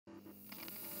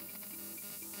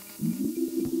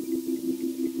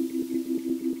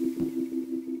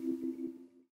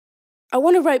I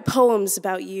want to write poems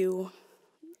about you,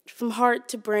 from heart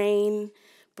to brain,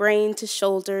 brain to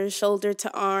shoulder, shoulder to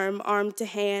arm, arm to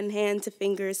hand, hand to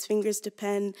fingers, fingers to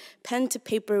pen, pen to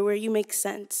paper where you make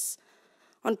sense,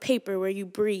 on paper where you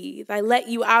breathe. I let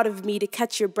you out of me to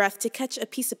catch your breath, to catch a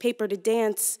piece of paper to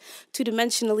dance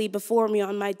two-dimensionally before me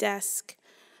on my desk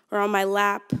or on my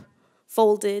lap,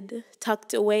 folded,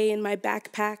 tucked away in my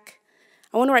backpack.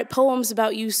 I want to write poems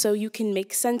about you so you can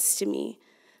make sense to me,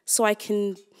 so I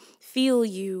can feel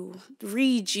you,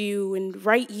 read you, and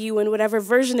write you in whatever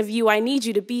version of you I need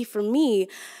you to be for me.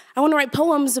 I want to write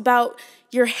poems about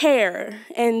your hair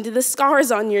and the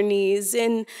scars on your knees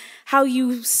and how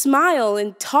you smile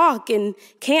and talk and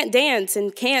can't dance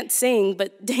and can't sing,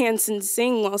 but dance and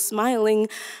sing while smiling.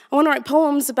 I want to write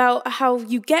poems about how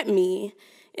you get me,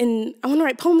 and I want to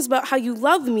write poems about how you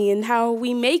love me and how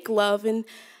we make love and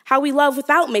how we love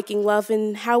without making love,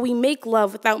 and how we make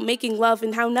love without making love,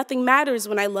 and how nothing matters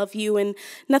when I love you, and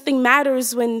nothing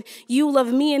matters when you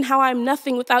love me, and how I'm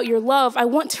nothing without your love. I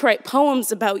want to write poems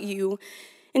about you,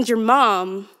 and your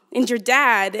mom, and your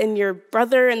dad, and your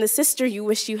brother, and the sister you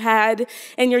wish you had,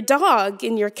 and your dog,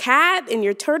 and your cat, and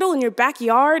your turtle, and your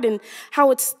backyard, and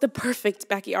how it's the perfect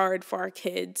backyard for our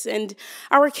kids, and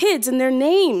their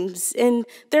names, and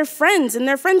their friends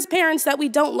parents that we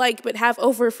don't like but have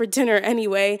over for dinner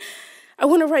anyway. I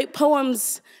want to write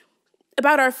poems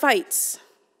about our fights,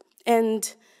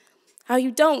 and how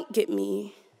you don't get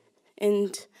me,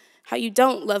 and how you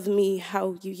don't love me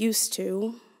how you used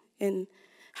to, and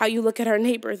how you look at our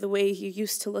neighbor the way you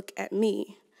used to look at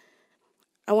me.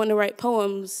 I want to write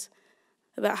poems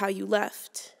about how you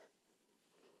left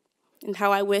and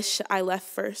how I wish I left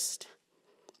first.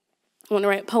 I want to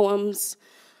write poems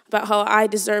about how I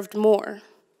deserved more.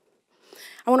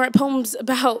 I want to write poems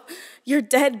about your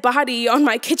dead body on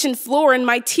my kitchen floor and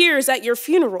my tears at your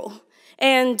funeral,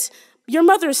 and your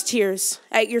mother's tears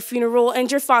at your funeral, and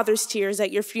your father's tears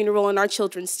at your funeral, and our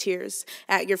children's tears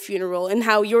at your funeral, and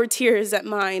how your tears at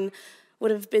mine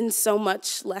would have been so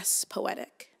much less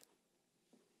poetic.